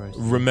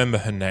 Remember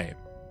her name.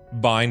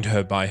 Bind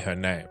her by her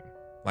name,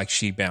 like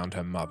she bound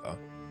her mother.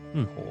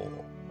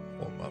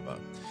 Or mother.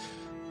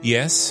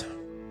 Yes,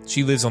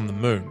 she lives on the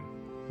moon,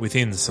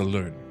 within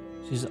Saloon.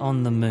 She's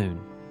on the moon?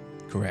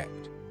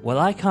 Correct. Well,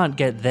 I can't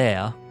get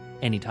there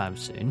anytime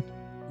soon.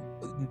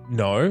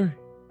 No,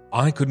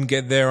 I couldn't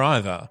get there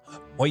either.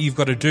 What you've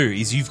got to do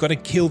is you've got to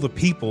kill the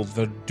people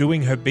that are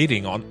doing her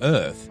bidding on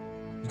Earth.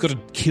 You've got to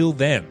kill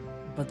them.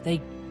 But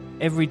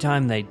every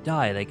time they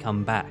die, they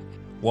come back.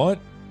 What?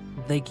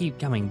 They keep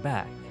coming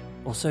back.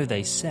 Or so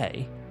they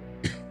say.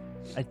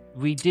 I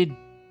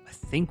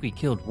think we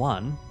killed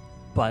one,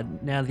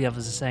 but now the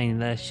others are saying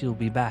that she'll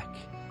be back.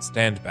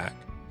 Stand back.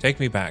 Take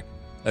me back.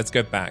 Let's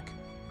go back.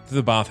 To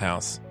the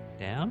bathhouse.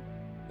 Down?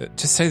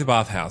 Just say the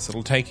bathhouse.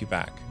 It'll take you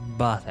back.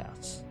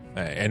 Bathhouse.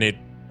 And it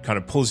kind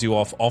of pulls you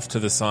off to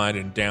the side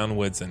and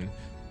downwards, and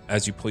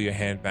as you pull your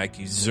hand back,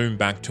 you zoom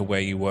back to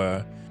where you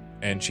were,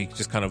 and she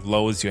just kind of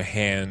lowers your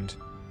hand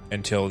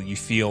until you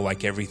feel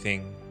like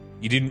everything...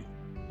 You didn't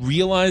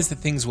realize that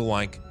things were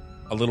like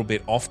a little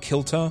bit off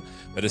kilter,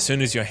 but as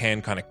soon as your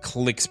hand kind of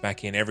clicks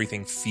back in,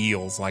 everything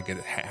feels like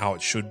how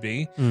it should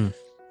be.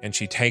 And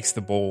she takes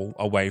the ball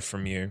away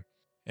from you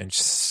and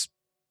just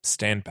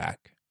stand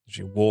back.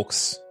 She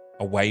walks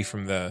away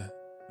from the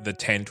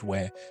tent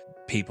where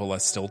people are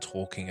still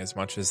talking as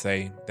much as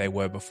they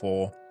were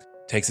before,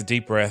 takes a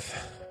deep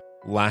breath,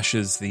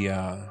 lashes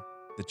the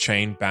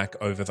chain back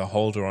over the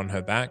holder on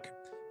her back.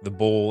 The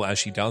ball, as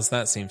she does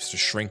that, seems to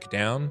shrink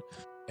down,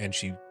 and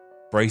she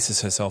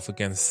braces herself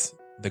against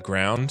the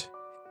ground,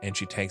 and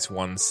she takes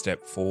one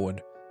step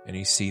forward, and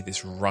you see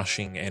this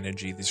rushing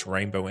energy, this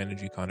rainbow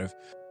energy, kind of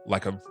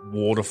like a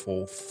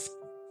waterfall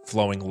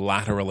flowing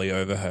laterally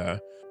over her,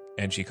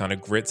 and she kind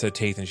of grits her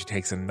teeth, and she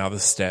takes another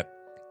step,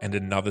 and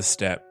another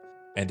step,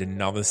 and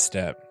another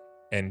step,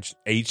 and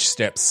each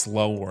step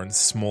slower and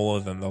smaller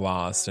than the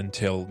last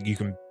until you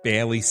can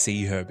barely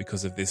see her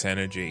because of this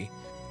energy.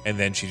 And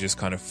then she just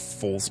kind of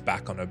falls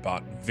back on her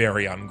butt,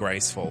 very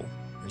ungraceful.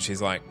 And she's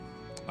like,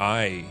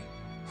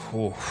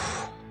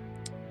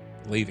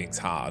 leaving's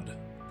hard.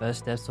 First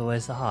step's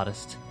always the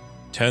hardest.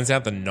 Turns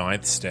out the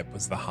 9th step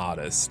was the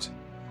hardest.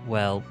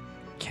 Well,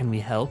 can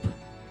we help?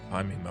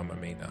 I mean, Mamma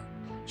Mina.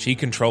 She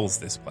controls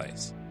this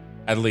place.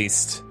 At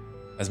least,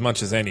 as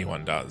much as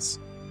anyone does.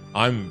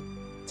 I'm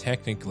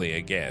technically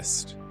a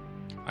guest,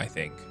 I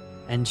think.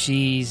 And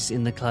she's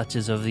in the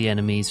clutches of the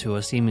enemies who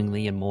are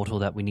seemingly immortal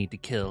that we need to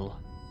kill.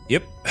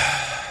 Yep.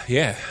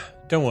 Yeah.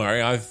 Don't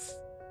worry.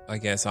 I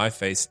guess I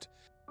faced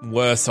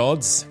worse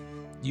odds.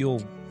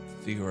 You'll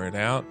figure it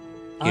out.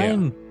 Yeah.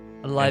 I'm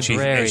a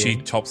librarian. And she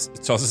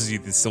tosses you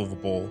the silver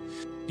ball.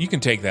 You can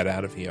take that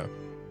out of here.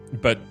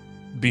 But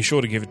be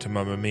sure to give it to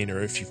Mamma Mina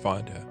if you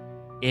find her.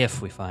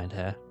 If we find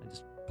her.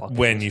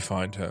 When you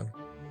find her.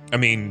 I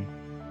mean,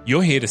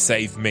 you're here to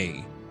save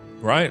me,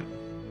 right?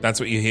 That's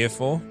what you're here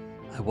for?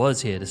 I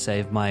was here to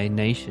save my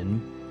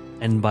nation,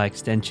 and by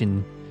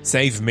extension...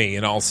 Save me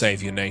and I'll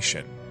save your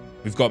nation.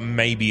 We've got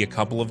maybe a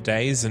couple of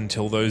days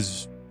until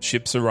those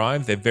ships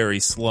arrive. They're very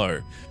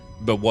slow,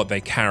 but what they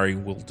carry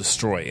will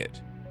destroy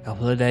it. A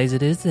couple of days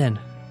it is then.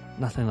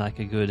 Nothing like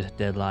a good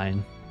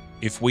deadline.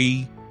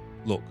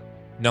 Look,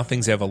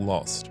 nothing's ever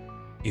lost.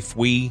 If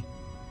we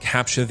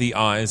capture the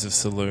eyes of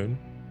Saloon,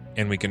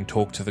 and we can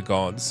talk to the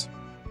gods,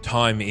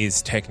 time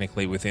is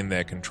technically within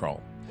their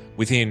control,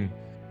 within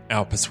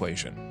our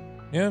persuasion.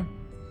 Yeah?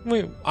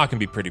 I can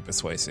be pretty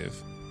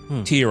persuasive.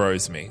 Tyr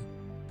owes me,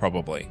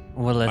 probably.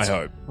 I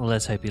hope. Well,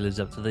 let's hope he lives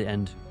up to the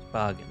end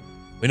bargain.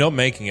 We're not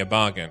making a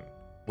bargain.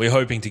 We're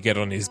hoping to get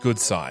on his good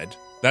side.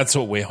 That's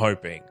what we're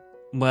hoping.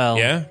 Well...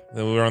 Yeah?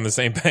 That we're on the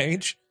same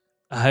page?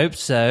 I hope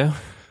so.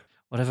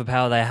 Whatever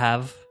power they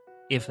have,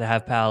 if they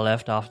have power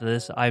left after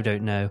this, I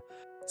don't know.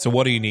 So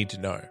what do you need to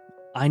know?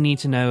 I need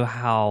to know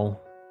how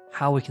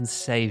we can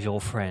save your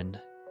friend.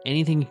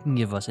 Anything you can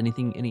give us, any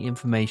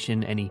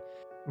information, any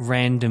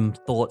random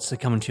thoughts that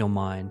come into your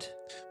mind.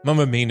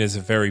 Mama Mina's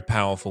a very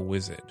powerful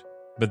wizard,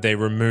 but they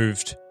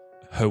removed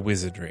her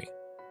wizardry.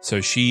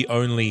 So she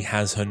only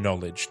has her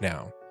knowledge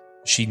now.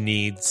 She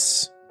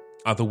needs...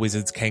 Other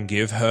wizards can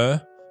give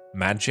her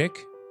magic,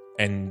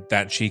 and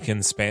that she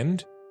can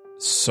spend.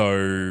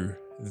 So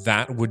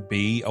that would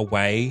be a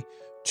way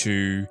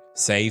to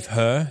save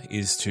her,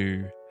 is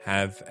to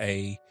have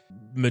a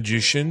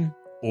magician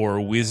or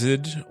a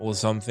wizard or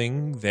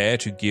something there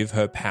to give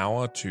her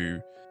power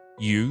to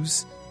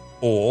use.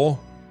 Or,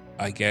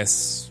 I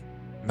guess,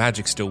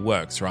 magic still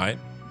works, right?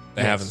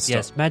 They haven't stopped.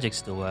 Yes, magic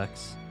still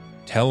works.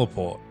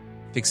 Teleport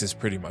fixes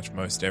pretty much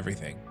most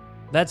everything.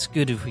 That's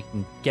good if we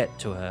can get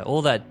to her.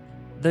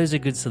 Those are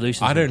good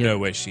solutions. I don't know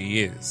where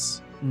she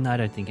is. No, I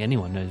don't think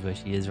anyone knows where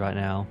she is right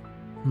now.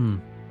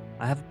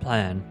 I have a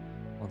plan,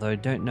 although I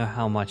don't know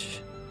how much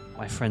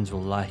my friends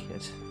will like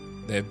it.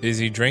 They're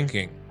busy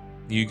drinking.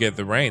 You get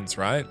the reins,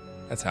 right?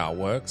 That's how it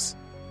works.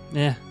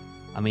 Yeah.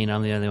 I mean,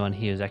 I'm the only one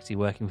here who's actually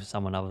working for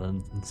someone other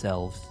than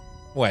themselves.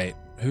 Wait,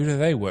 who do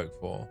they work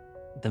for?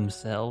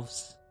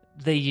 Themselves.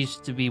 They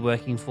used to be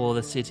working for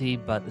the city,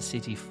 but the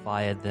city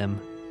fired them.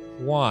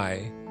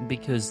 Why?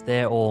 Because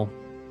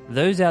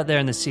those out there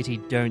in the city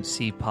don't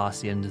see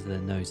past the end of their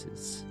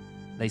noses.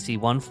 They see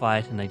one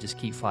fight and they just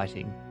keep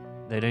fighting.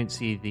 They don't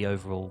see the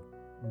overall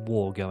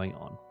war going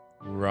on.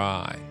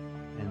 Right.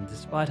 And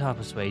despite our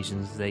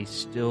persuasions, they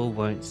still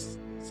won't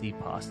see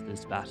past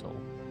this battle.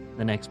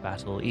 The next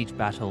battle, each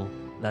battle,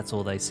 that's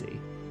all they see.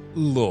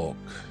 Look,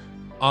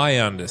 I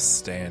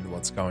understand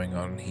what's going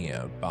on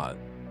here, but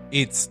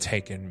it's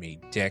taken me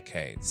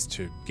decades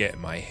to get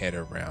my head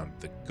around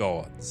the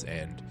gods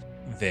and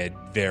their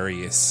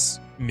various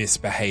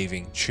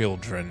misbehaving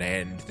children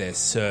and their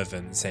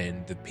servants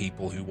and the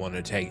people who want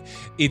to take...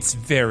 It's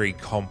very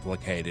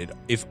complicated.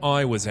 If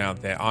I was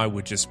out there, I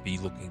would just be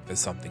looking for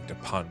something to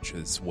punch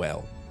as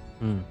well.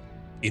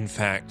 In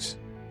fact,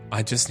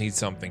 I just need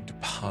something to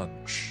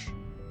punch.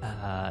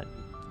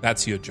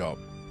 That's your job.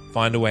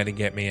 Find a way to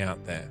get me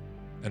out there,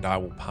 and I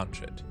will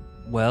punch it.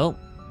 Well,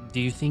 do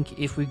you think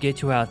if we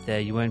get you out there,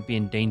 you won't be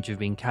in danger of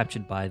being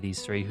captured by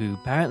these three who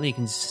apparently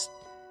can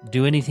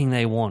do anything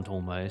they want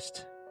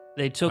almost?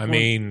 They took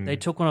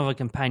one of our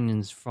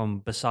companions from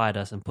beside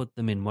us and put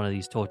them in one of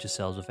these torture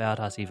cells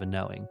without us even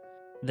knowing.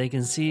 They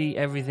can see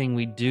everything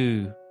we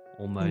do,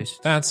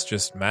 almost. That's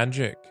just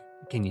magic.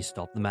 Can you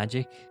stop the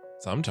magic?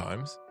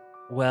 Sometimes.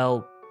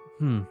 Well,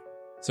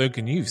 So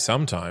can you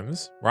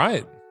sometimes,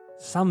 right?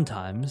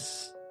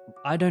 Sometimes.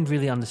 I don't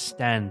really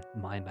understand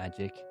my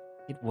magic.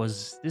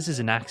 This is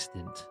an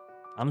accident.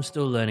 I'm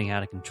still learning how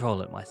to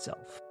control it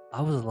myself.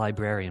 I was a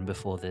librarian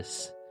before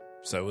this.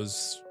 So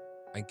was,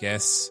 I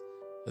guess,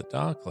 the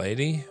Dark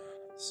Lady.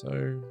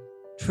 So...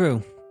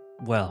 True.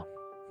 Well,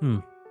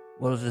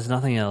 Well, if there's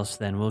nothing else,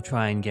 then we'll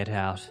try and get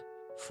out,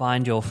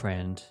 find your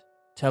friend,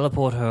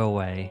 teleport her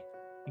away,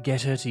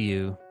 get her to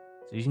you,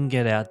 so you can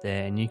get out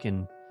there and you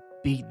can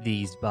beat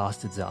these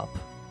bastards up.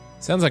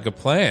 Sounds like a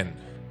plan.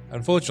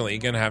 Unfortunately,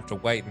 you're going to have to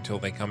wait until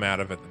they come out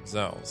of it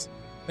themselves.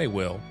 They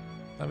will.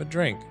 Have a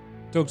drink.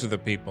 Talk to the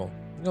people.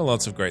 You got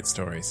lots of great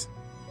stories.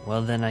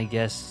 Well, then I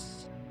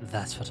guess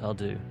that's what I'll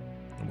do.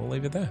 And we'll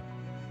leave it there.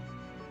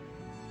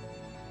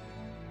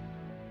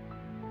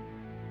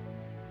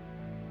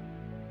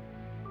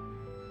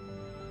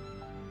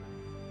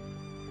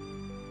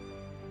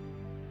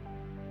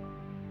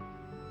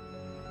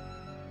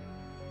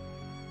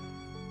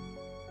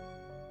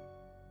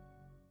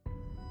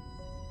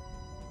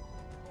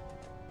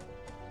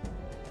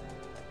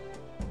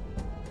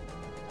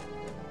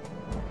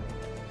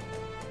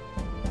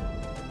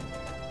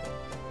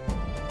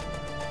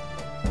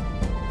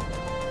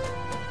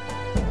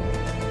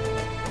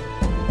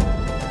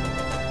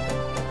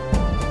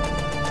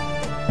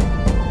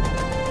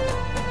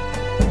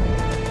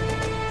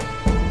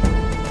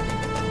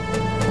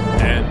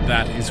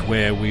 That is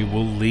where we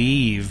will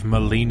leave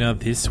Melina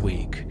this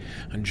week.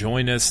 And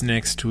join us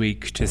next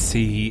week to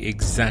see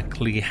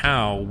exactly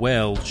how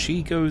well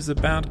she goes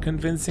about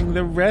convincing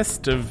the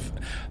rest of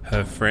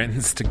her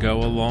friends to go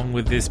along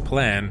with this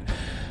plan.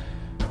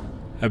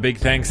 A big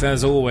thanks,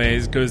 as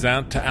always, goes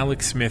out to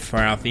Alex Smith for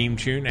our theme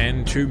tune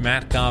and to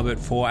Matt Garbett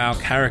for our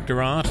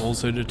character art,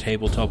 also to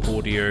Tabletop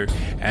Audio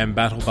and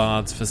Battle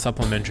Bards for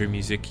supplementary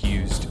music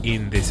used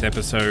in this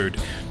episode.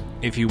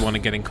 If you want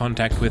to get in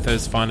contact with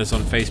us, find us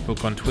on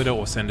Facebook, on Twitter,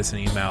 or send us an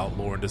email,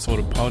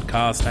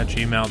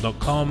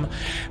 lawanddisorderpodcast@gmail.com.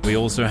 We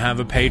also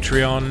have a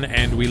Patreon,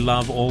 and we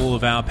love all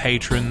of our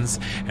patrons,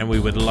 and we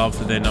would love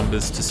for their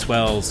numbers to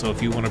swell. So if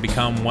you want to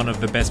become one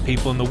of the best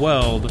people in the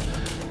world,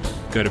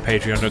 go to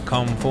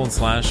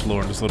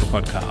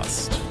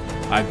patreon.com/lawanddisorderpodcast.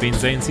 I've been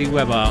Zane C.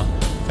 Weber.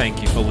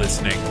 Thank you for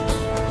listening.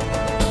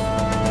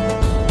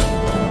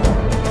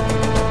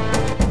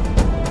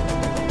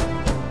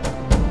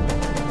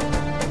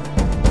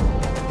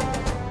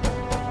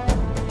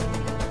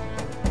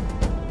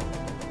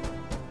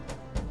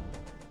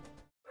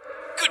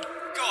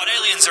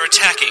 Are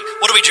attacking.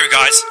 What do we do,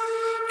 guys?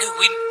 No,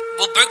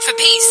 we'll broke for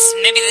peace.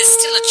 Maybe there's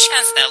still a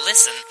chance they'll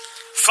listen.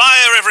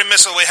 Fire every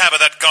missile we have at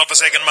that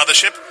godforsaken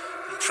mothership,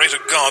 and pray to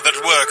God that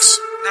it works.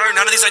 No,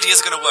 none of these ideas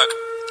are going to work.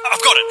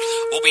 I've got it.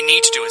 What we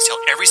need to do is tell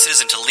every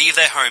citizen to leave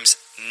their homes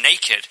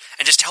naked,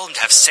 and just tell them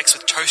to have sex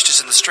with toasters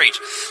in the street.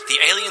 The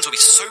aliens will be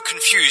so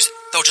confused,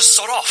 they'll just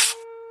sod off.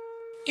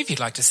 If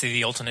you'd like to see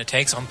the alternate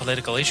takes on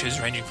political issues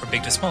ranging from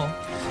big to small,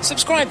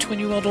 subscribe to a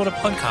New World Order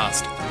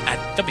podcast at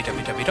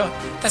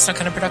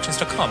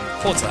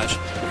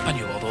www.thatsnotkindofproductions.com/A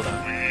New World Order.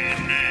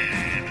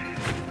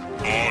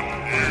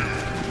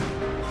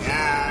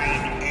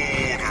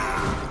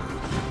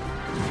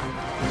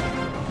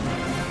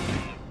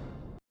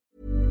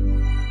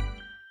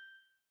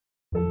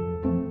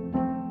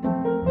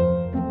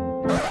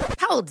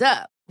 Hold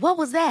up. What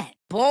was that?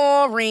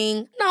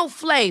 Boring. No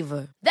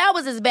flavor. That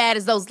was as bad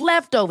as those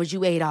leftovers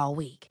you ate all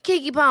week.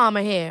 Keke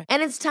Palmer here,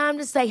 and it's time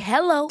to say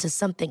hello to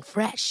something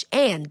fresh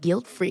and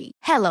guilt-free.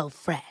 Hello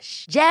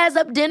Fresh. Jazz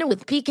up dinner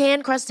with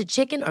pecan-crusted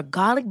chicken or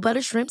garlic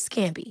butter shrimp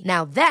scampi.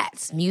 Now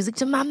that's music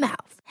to my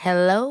mouth.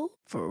 Hello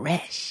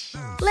Fresh.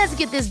 Let's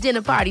get this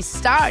dinner party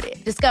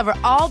started. Discover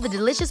all the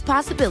delicious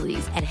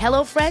possibilities at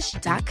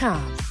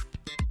HelloFresh.com.